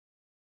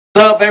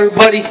up,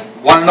 everybody?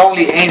 One and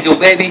only Angel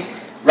Baby,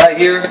 right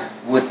here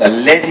with the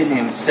legend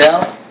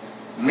himself,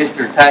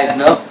 Mr.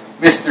 Tighten Up,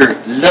 Mr.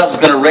 Love's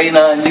Gonna Rain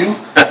on You,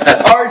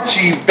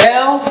 Archie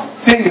Bell.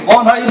 See,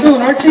 Vaughn, how you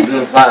doing, Archie?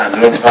 Doing fine,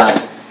 doing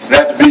fine.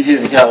 Glad to be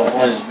here in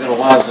California. It's been a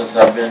while since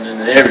I've been in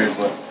the area,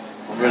 but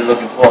I'm really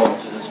looking forward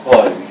to this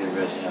party we get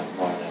ready to have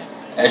tomorrow night.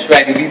 That's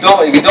right. If you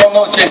don't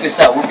know, check this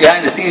out. We're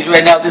behind the scenes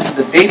right now. This is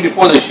the day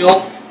before the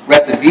show. We're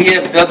at the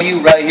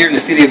VFW right here in the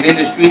City of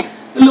Industry.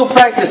 A little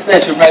practice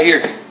session right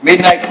here.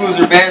 Midnight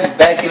Cruiser Bands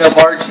backing up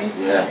Archie.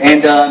 Yeah.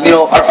 And,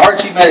 our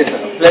Archie, man, it's a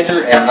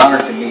pleasure and an honor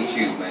to meet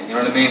you, man. You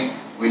know what I mean?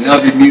 We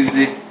love your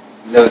music.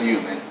 We love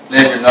you, man. It's a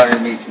pleasure and honor to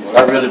meet you. Well,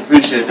 I really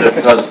appreciate that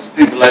because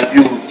people like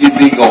you keep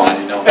me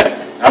going, you know.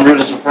 I'm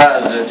really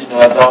surprised that,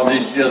 after all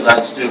these years,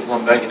 I still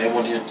come back and they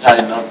want to hear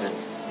Tighten Up and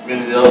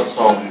many of the other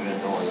songs we've been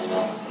doing,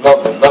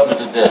 Love it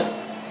to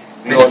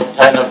death. We're going to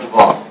tighten up the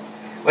bar.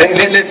 Wait,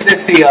 let's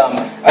see.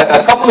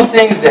 A couple of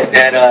things that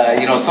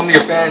some of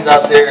your fans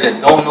out there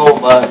that don't know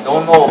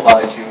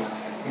about you.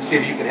 You see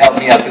if you can help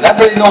me out because I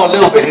really know a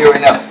little bit here right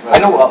now. Right. I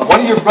know one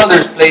of your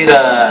brothers played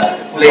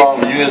football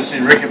with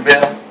USC. Ricky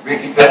Bell.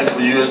 Ricky played for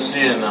USC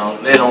and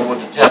later on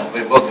with the Tampa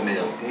Bay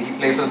Buccaneers. He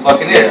played for the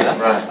Buccaneers. Yeah,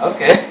 huh? Right.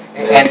 Okay.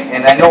 Yeah.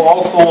 And I know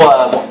also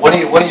one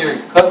of your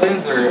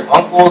cousins or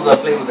uncles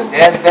played with the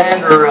dad's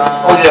band or.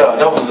 Oh yeah,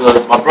 that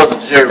was my brother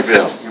Jerry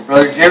Bell. Your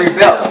brother Jerry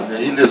Bell. Yeah,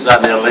 he lives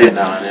out in LA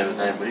now and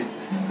everything, but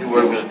he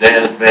worked with the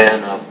dad's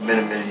band for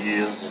many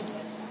years and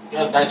he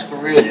had a nice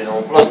career,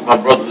 Plus my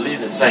brother Lee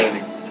that sang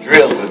the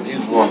drills with me. He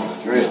was one of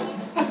the drills.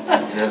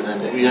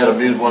 And we had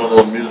one of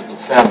those musical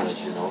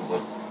families,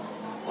 But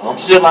I'm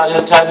still out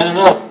here tightening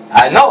up.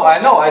 I know.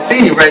 I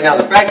see you right now.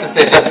 The practice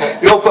session.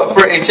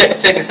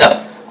 Check this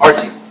out,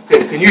 Archie.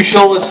 Can you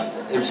show us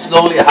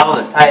slowly how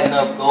the tighten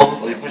up goes?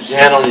 So you put your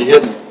hand on your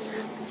hip,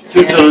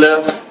 two to the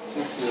left.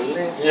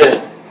 Yeah,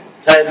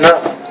 tighten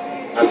up.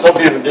 Now some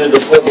people did the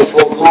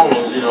four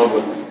corners,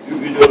 but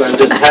you do it like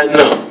this, tighten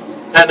up.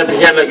 Tighten up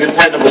your hand like you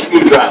tighten up a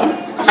screwdriver.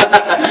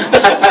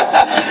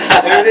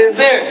 There it is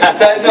there.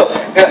 Tighten up.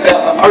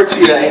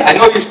 Archie, I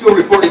know you're still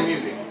recording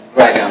music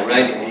right now,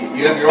 right?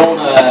 You have your own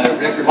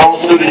record? My own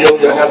studio. I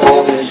got my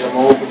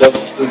own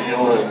production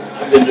studio, and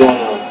I've been doing.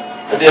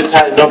 I did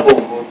tighten up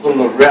over, put a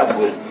little rap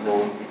with,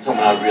 coming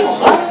out real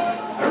soon.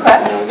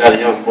 Alright. I got a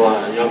young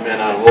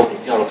man out of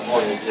Oakland,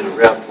 California, did a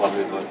rap for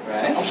me, but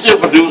I'm still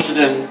producing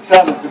and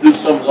trying to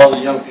produce some of all the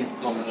young people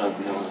coming up,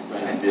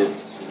 in business,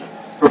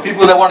 For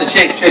people that want to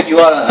check you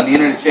out on the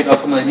internet, check out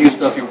some of the new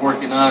stuff you're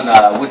working on.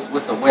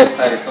 What's a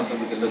website or something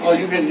we can look at? Oh,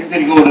 you can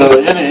go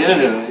to any of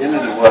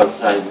the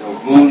websites.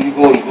 You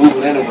go to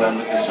Google anywhere and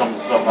look at some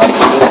of the stuff I've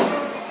been doing.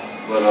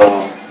 But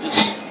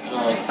it's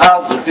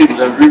thousands of people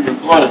that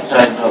re-recorded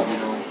Tighten Up.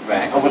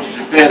 Right. I went to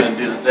Japan and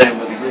did a thing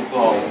with a group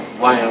called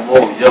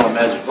YMO, Yellow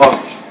Magic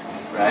Orchestra.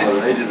 Right.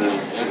 They did a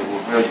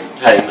version of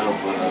Tighten Up.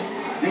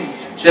 But you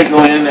can check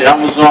on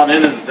Amazon,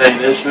 anything.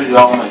 They'll show you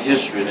all my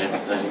history and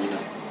everything.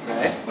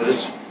 Right. But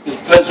it's a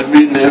pleasure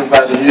meeting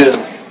everybody here.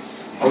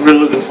 I'm really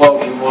looking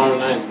forward to tomorrow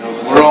night.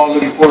 We're all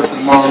looking forward to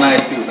tomorrow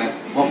night too, man.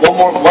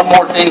 One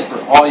more thing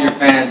for all your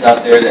fans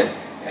out there that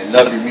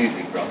love your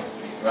music, bro.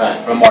 Right.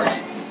 From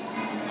Archie.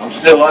 I'm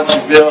still Archie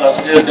Bell. I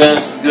still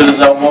dance as good as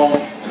I want,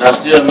 and I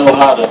still know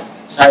how to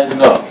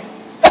tighten up.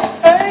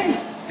 Hey.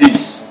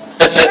 Peace.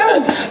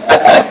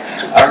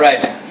 All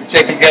right. We'll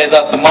check you guys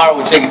out tomorrow.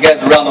 We'll check you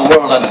guys around the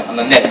world on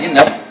the net.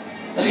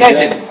 The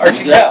legend,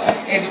 Archie Bell,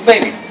 Angel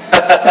Baby.